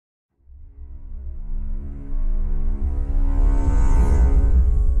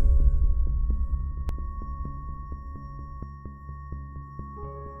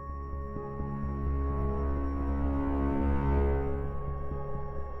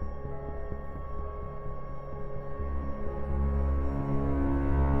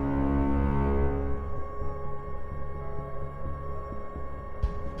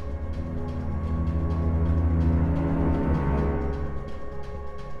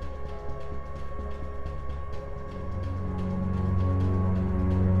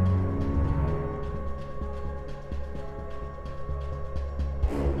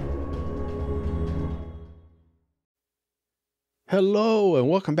Hello, and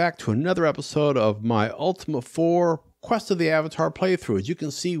welcome back to another episode of my Ultima 4 Quest of the Avatar playthrough. As you can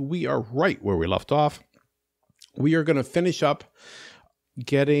see, we are right where we left off. We are going to finish up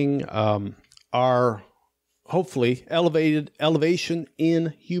getting our, hopefully, elevation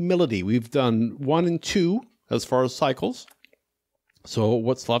in humility. We've done 1 and 2 as far as cycles. So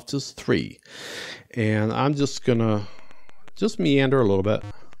what's left is 3. And I'm just going to meander a little bit.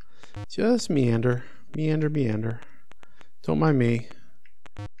 Just meander. Don't mind me.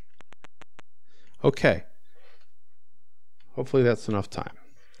 Okay. Hopefully that's enough time.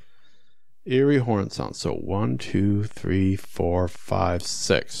 Eerie horn sound. So 1, 2, 3, 4, 5,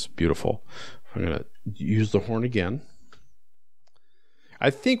 6. Beautiful. I'm going to use the horn again.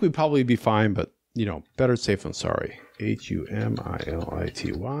 I think we'd probably be fine, but, you know, better safe than sorry.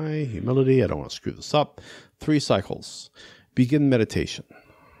 Humility. Humility. I don't want to screw this up. 3 cycles. Begin meditation.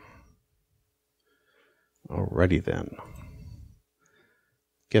 Alrighty then.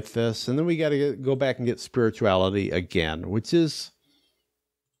 Get this, and then we got to go back and get spirituality again, which is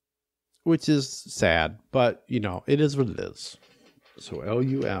sad, but you know it is what it is. So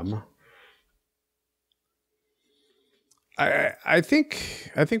LUM. I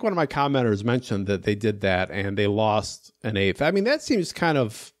think one of my commenters mentioned that they did that and they lost an 8th. I mean that seems kind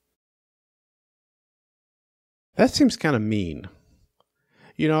of mean.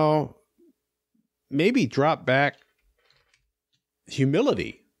 You know, maybe drop back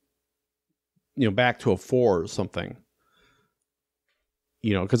humility. You know, back to a 4 or something,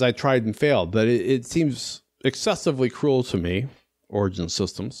 you know, because I tried and failed, but it seems excessively cruel to me, Origin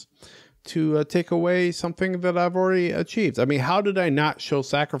Systems, to take away something that I've already achieved. I mean, how did I not show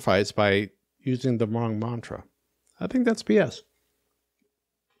sacrifice by using the wrong mantra? I think that's BS.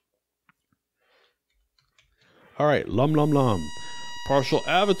 All right, lum. Partial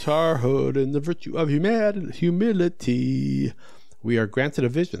avatarhood and the virtue of humility. We are granted a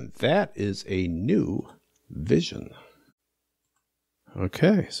vision. That is a new vision.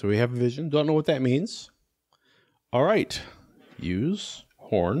 Okay, so we have a vision. Don't know what that means. All right. Use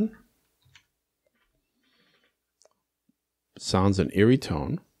horn. Sounds an eerie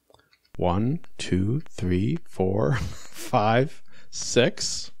tone. 1, 2, 3, 4, 5,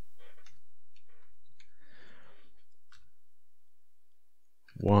 6.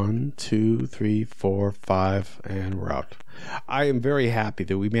 1, 2, 3, 4, 5, and we're out. I am very happy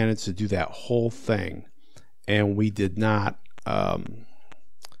that we managed to do that whole thing, and we did not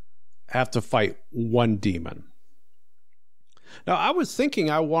have to fight one demon. Now, I was thinking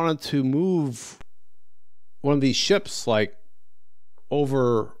I wanted to move one of these ships like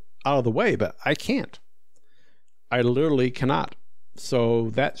over out of the way, but I can't. I literally cannot. So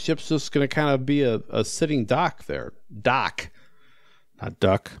that ship's just going to kind of be a sitting dock there. Dock. Not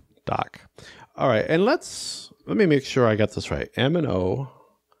duck, dock. All right, and let me make sure I got this right. M and O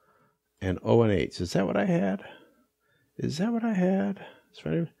and O and H. Is that what I had? It's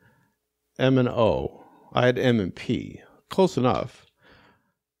right. M and O. I had M and P. Close enough.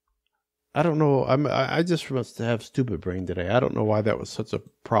 I don't know. I just must have stupid brain today. I don't know why that was such a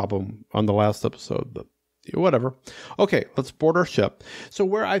problem on the last episode, but whatever. Okay, let's board our ship. So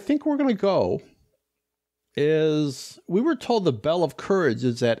where I think we're going to go is, we were told the Bell of Courage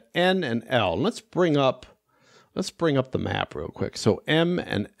is at N and L. Let's bring up the map real quick. So M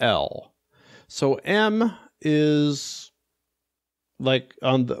and L. So M is like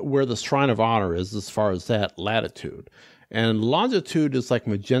on where the Shrine of Honor is as far as that latitude. And longitude is like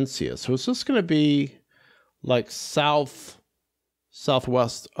Magentia. So it's just going to be like southwest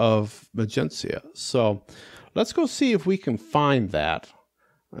of Magentia. So let's go see if we can find that.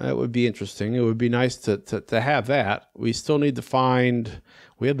 That would be interesting. It would be nice to have that. We still need to find,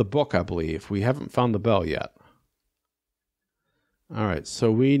 we have the book, I believe. We haven't found the bell yet. All right, so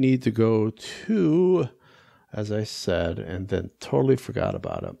we need to go to, as I said, and then totally forgot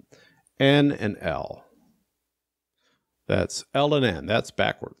about it, N and L. That's L and N. That's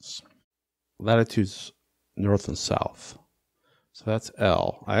backwards. Latitudes north and south. So that's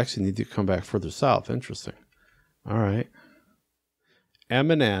L. I actually need to come back further south. Interesting. All right. M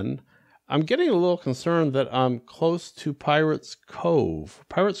and N. I'm getting a little concerned that I'm close to Pirates Cove.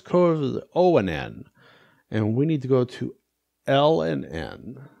 Pirates Cove is O and N. And we need to go to L and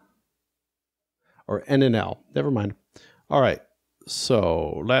N. Or N and L. Never mind. All right.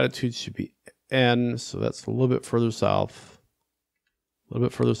 So latitude should be N. So that's a little bit further south. A little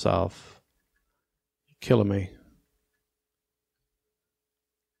bit further south. You're killing me.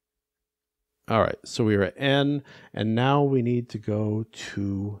 All right, so we are at N, and now we need to go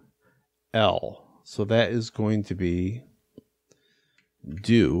to L. So that is going to be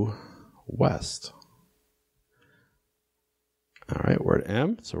due west. All right, we're at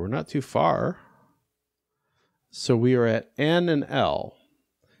M, so we're not too far. So we are at N and L.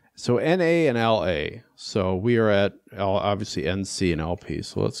 So NA and LA. So we are at obviously NC and LP.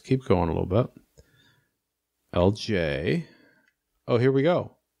 So let's keep going a little bit. LJ. Oh, here we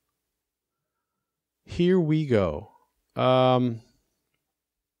go. Here we go. Are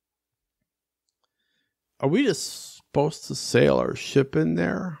we just supposed to sail our ship in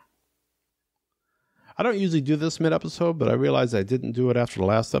there? I don't usually do this mid-episode, but I realized I didn't do it after the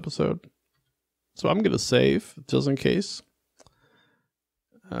last episode. So I'm going to save, just in case.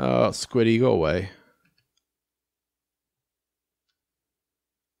 Squiddy, go away.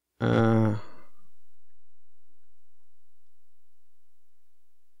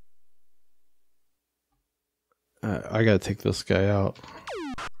 I got to take this guy out.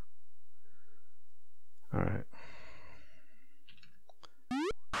 All right.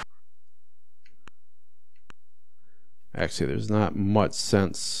 Actually, there's not much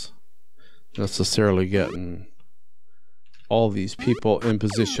sense necessarily getting all these people in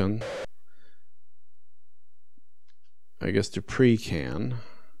position. I guess Dupree can.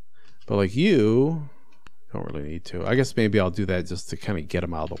 But like you, don't really need to. I guess maybe I'll do that just to kind of get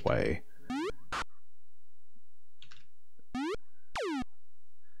them out of the way.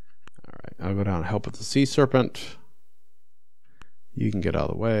 Alright, I'll go down and help with the sea serpent. You can get out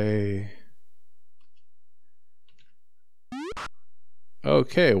of the way.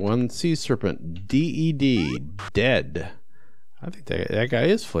 Okay, one sea serpent. DED. Dead. I think that guy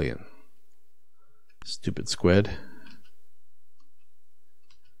is fleeing. Stupid squid.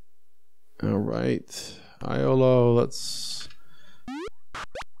 Alright. Iolo, let's...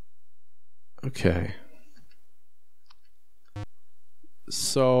 Okay.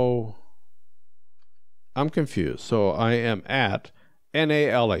 So... I'm confused. So I am at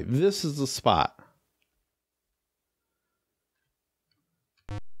NALA. This is the spot.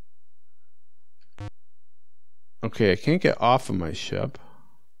 Okay, I can't get off of my ship.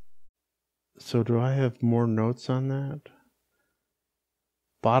 So do I have more notes on that?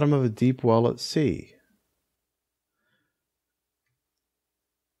 Bottom of a deep well at sea.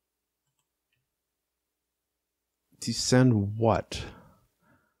 Descend what?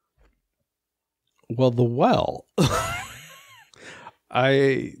 Well, the well.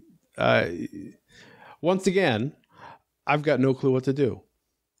 Once again, I've got no clue what to do.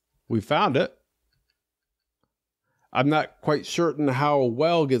 We found it. I'm not quite certain how a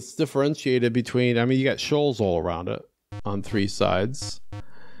well gets differentiated between, I mean, you got shoals all around it on three sides.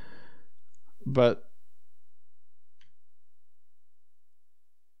 But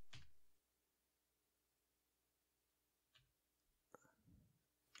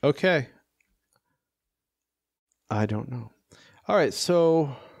okay. I don't know. All right,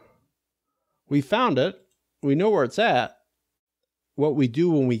 so we found it. We know where it's at. What we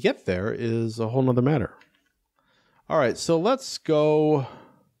do when we get there is a whole nother matter. All right, so let's go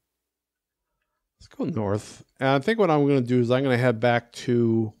north. And I think what I'm going to do is I'm going to head back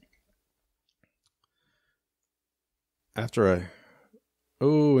to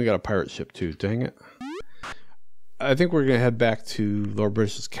we got a pirate ship too. Dang it. I think we're going to head back to Lord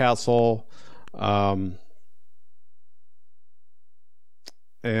British's castle.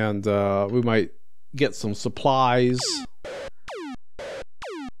 And we might get some supplies.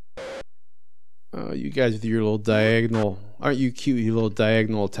 You guys with your little diagonal, aren't you cute, you little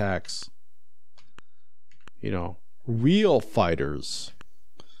diagonal attacks? You know, real fighters,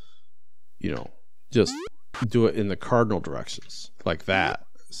 you know, just do it in the cardinal directions, like that,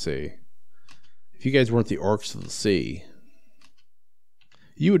 see? If you guys weren't the orcs of the sea,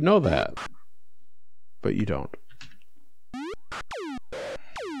 you would know that, but you don't.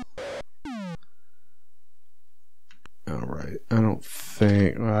 Alright, I don't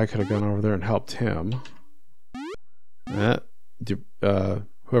think... Well, I could have gone over there and helped him. Whoever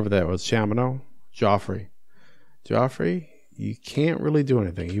that was, Chamino? Joffrey. Joffrey, you can't really do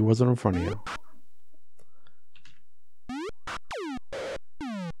anything. He wasn't in front of you.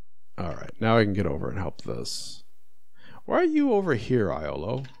 Alright, now I can get over and help this. Why are you over here,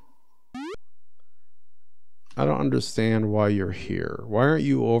 Iolo? I don't understand why you're here. Why aren't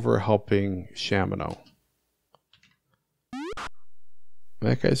you over helping Chamino?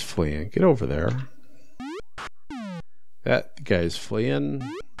 That guy's fleeing. Get over there. That guy's fleeing.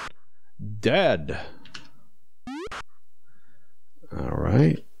 Dead.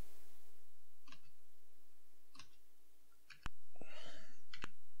 Alright.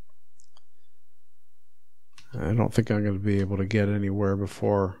 I don't think I'm going to be able to get anywhere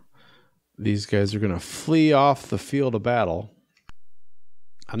before these guys are going to flee off the field of battle.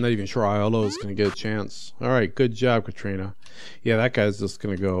 I'm not even sure Iolo is going to get a chance. All right, good job, Katrina. Yeah, that guy's just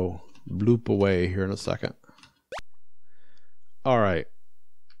going to go bloop away here in a second. All right.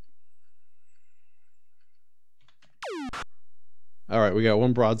 All right, we got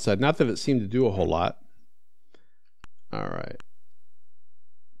one broadside. Not that it seemed to do a whole lot. All right.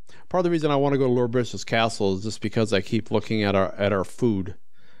 Part of the reason I want to go to Lord British's castle is just because I keep looking at our food,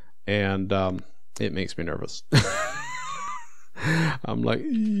 and it makes me nervous. I'm like,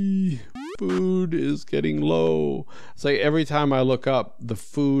 food is getting low. It's like every time I look up, the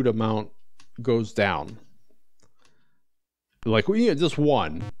food amount goes down. Like, just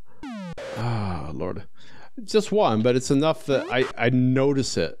one. Ah, Lord. Just one, but it's enough that I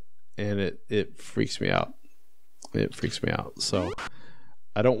notice it, and it freaks me out. It freaks me out. So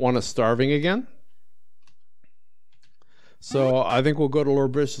I don't want us starving again. So I think we'll go to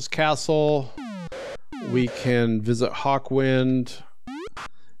Lord British's castle. We can visit Hawkwind.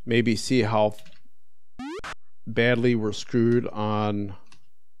 Maybe see how badly we're screwed on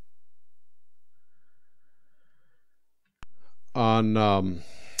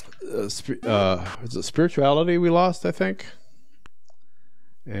is it spirituality we lost, I think?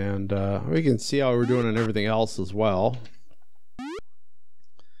 And we can see how we're doing and everything else as well.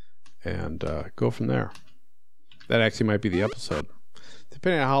 And go from there. That actually might be the episode.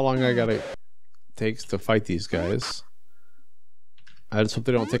 Depending on how long takes to fight these guys. I just hope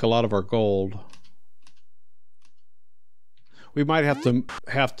they don't take a lot of our gold. We might have to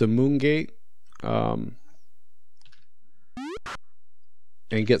Moongate and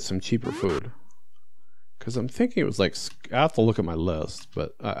get some cheaper food. Because I'm thinking it was like, I have to look at my list,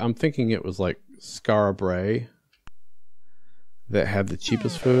 but I'm thinking it was like Scarabray that had the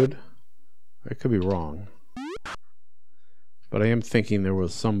cheapest food. I could be wrong. But I am thinking there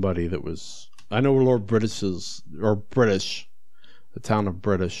was somebody that was, I know Lord British's, or British, the town of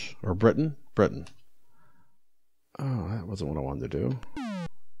British, or Britain? Britain. Oh, that wasn't what I wanted to do.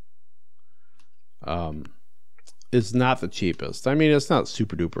 It's not the cheapest. I mean, it's not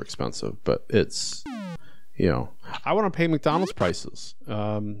super duper expensive, but it's, you know, I want to pay McDonald's prices,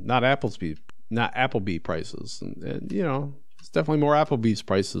 not Applebee prices. And, you know, it's definitely more Applebee's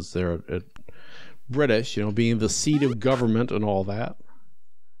prices there at British, you know, being the seat of government and all that.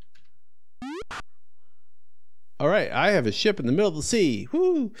 All right, I have a ship in the middle of the sea.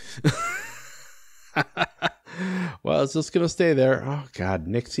 Woo! Well, it's just going to stay there. Oh, God,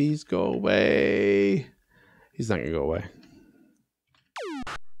 Nixies, go away. He's not going to go away.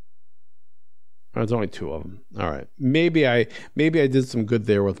 There's only two of them. All right. Maybe I did some good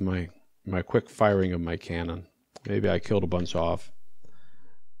there with my quick firing of my cannon. Maybe I killed a bunch off.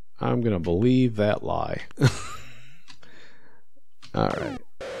 I'm going to believe that lie. All right.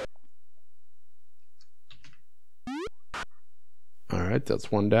 All right, that's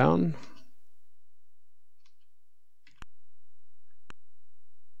one down.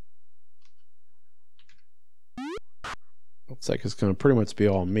 Looks like it's going to pretty much be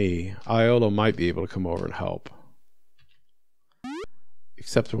all me. Iolo might be able to come over and help.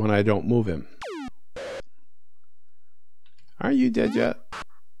 Except when I don't move him. Are you dead yet?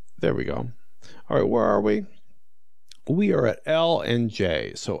 There we go. All right, where are we? We are at L and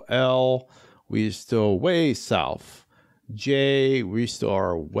J. So L, we're still way south. J, we still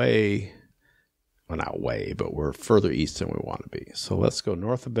are way, well, not way, but we're further east than we want to be. So let's go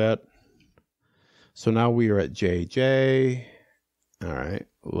north a bit. So now we are at JJ. All right,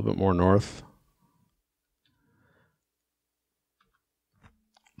 a little bit more north.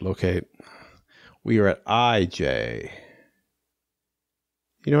 Locate. We are at IJ.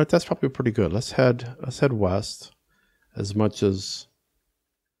 You know what? That's probably pretty good. Let's head west as much as.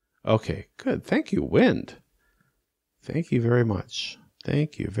 Okay, good. Thank you, wind. Thank you very much.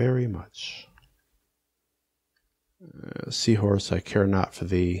 Thank you very much. Seahorse, I care not for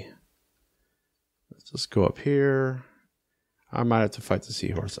thee. Let's just go up here. I might have to fight the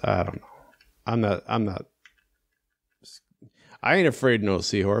seahorse. I don't know. I'm not. I ain't afraid of no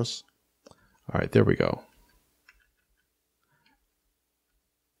seahorse. All right, there we go.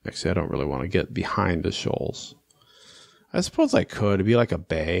 Actually, I don't really want to get behind the shoals. I suppose I could. It'd be like a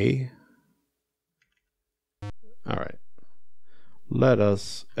bay. All right. Let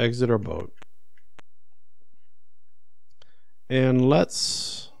us exit our boat. And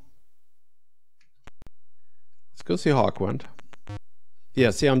let's go see Hawkwind. Yeah,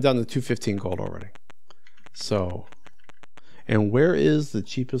 see, I'm down to 215 gold already. So, and where is the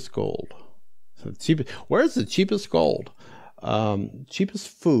cheapest gold? So where's the cheapest gold? Cheapest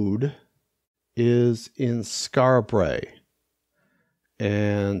food is in Scarabray.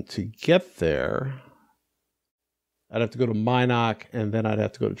 And to get there, I'd have to go to Minoc, and then I'd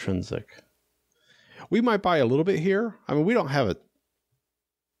have to go to Trinsic. We might buy a little bit here. I mean, we don't have a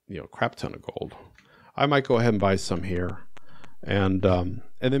crap ton of gold. I might go ahead and buy some here, and then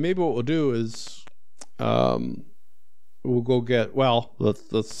maybe what we'll do is we'll go get. Well,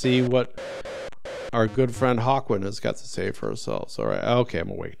 let's see what our good friend Hawkwind has got to say for ourselves. All right, okay, I'm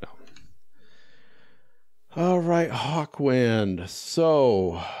awake now. All right, Hawkwind.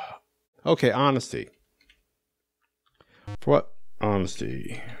 So, okay, honesty. For what?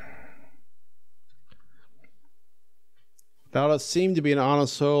 Honesty. Thou dost seem to be an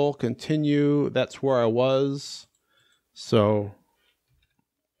honest soul. Continue. That's where I was. So,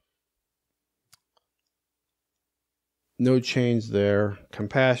 no change there.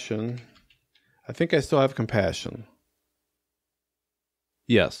 Compassion. I think I still have compassion.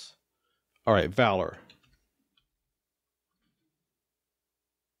 Yes. All right, valor.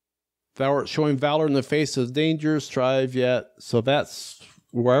 Thou art showing valor in the face of danger, strive yet. So that's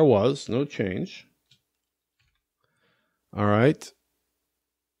where I was. No change. All right.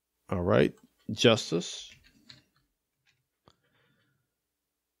 All right. Justice.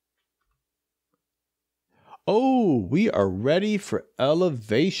 Oh, we are ready for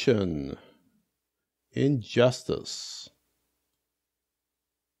elevation. Injustice.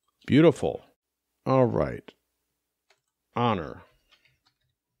 Beautiful. All right. Honor.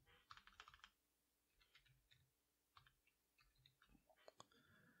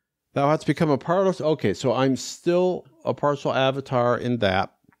 Thou hast become a part of... Okay, so I'm still a partial avatar in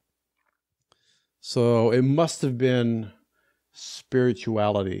that. So it must have been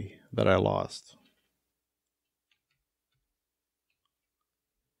spirituality that I lost.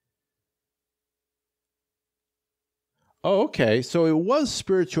 Oh, okay. So it was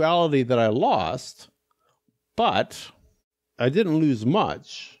spirituality that I lost, but I didn't lose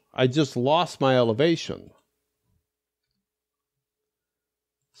much. I just lost my elevation.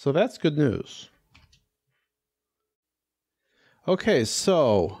 So that's good news. Okay,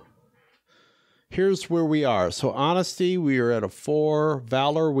 so here's where we are. So honesty, we are at a 4.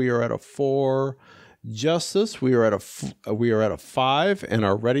 Valor, we are at a 4. Justice, we are at a 5 and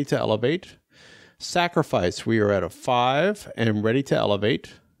are ready to elevate. Sacrifice, we are at a 5 and ready to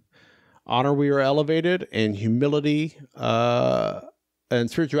elevate. Honor, we are elevated. And humility and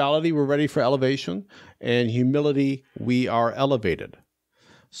spirituality, we're ready for elevation. And humility, we are elevated.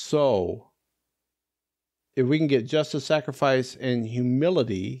 So, if we can get justice, sacrifice, and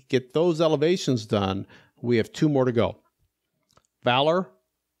humility, get those elevations done, we have 2 more to go. Valor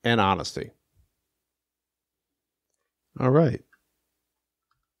and honesty. All right.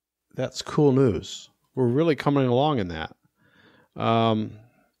 That's cool news. We're really coming along in that. We're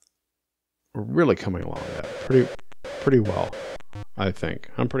really coming along in that pretty well, I think.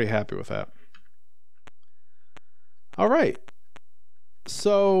 I'm pretty happy with that. All right.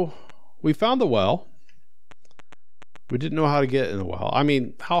 So we found the well. We didn't know how to get in the well. I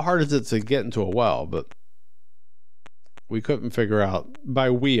mean, how hard is it to get into a well? But we couldn't figure out,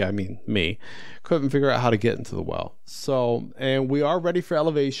 by we, I mean me, couldn't figure out how to get into the well. So, and we are ready for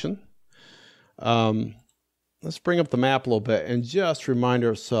elevation. Let's bring up the map a little bit and just remind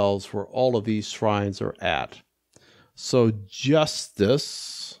ourselves where all of these shrines are at. So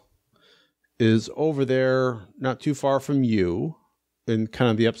justice is over there, not too far from you, in kind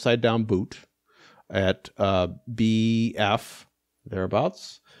of the upside down boot at BF,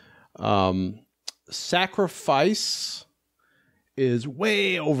 thereabouts. Sacrifice is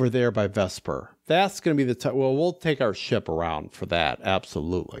way over there by Vesper. That's going to be the well, we'll take our ship around for that,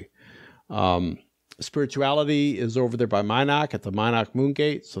 absolutely. Spirituality is over there by Minoc at the Minoc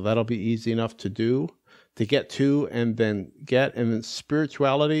Moongate, so that'll be easy enough to do, to get to, and then get. And then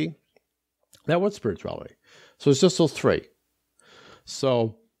spirituality, that was spirituality. So it's just those 3.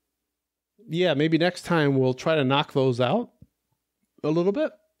 So, yeah, maybe next time we'll try to knock those out a little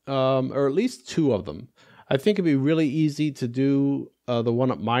bit, or at least 2 of them. I think it'd be really easy to do the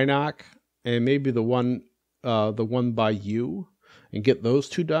one at Minoc and maybe the one by you and get those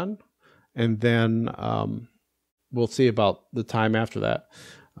 2 done. And then we'll see about the time after that.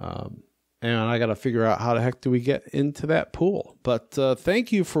 And I got to figure out how the heck do we get into that pool. But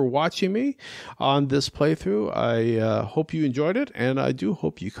thank you for watching me on this playthrough. I hope you enjoyed it, and I do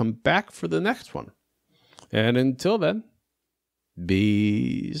hope you come back for the next one. And until then,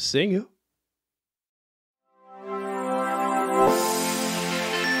 be seeing you.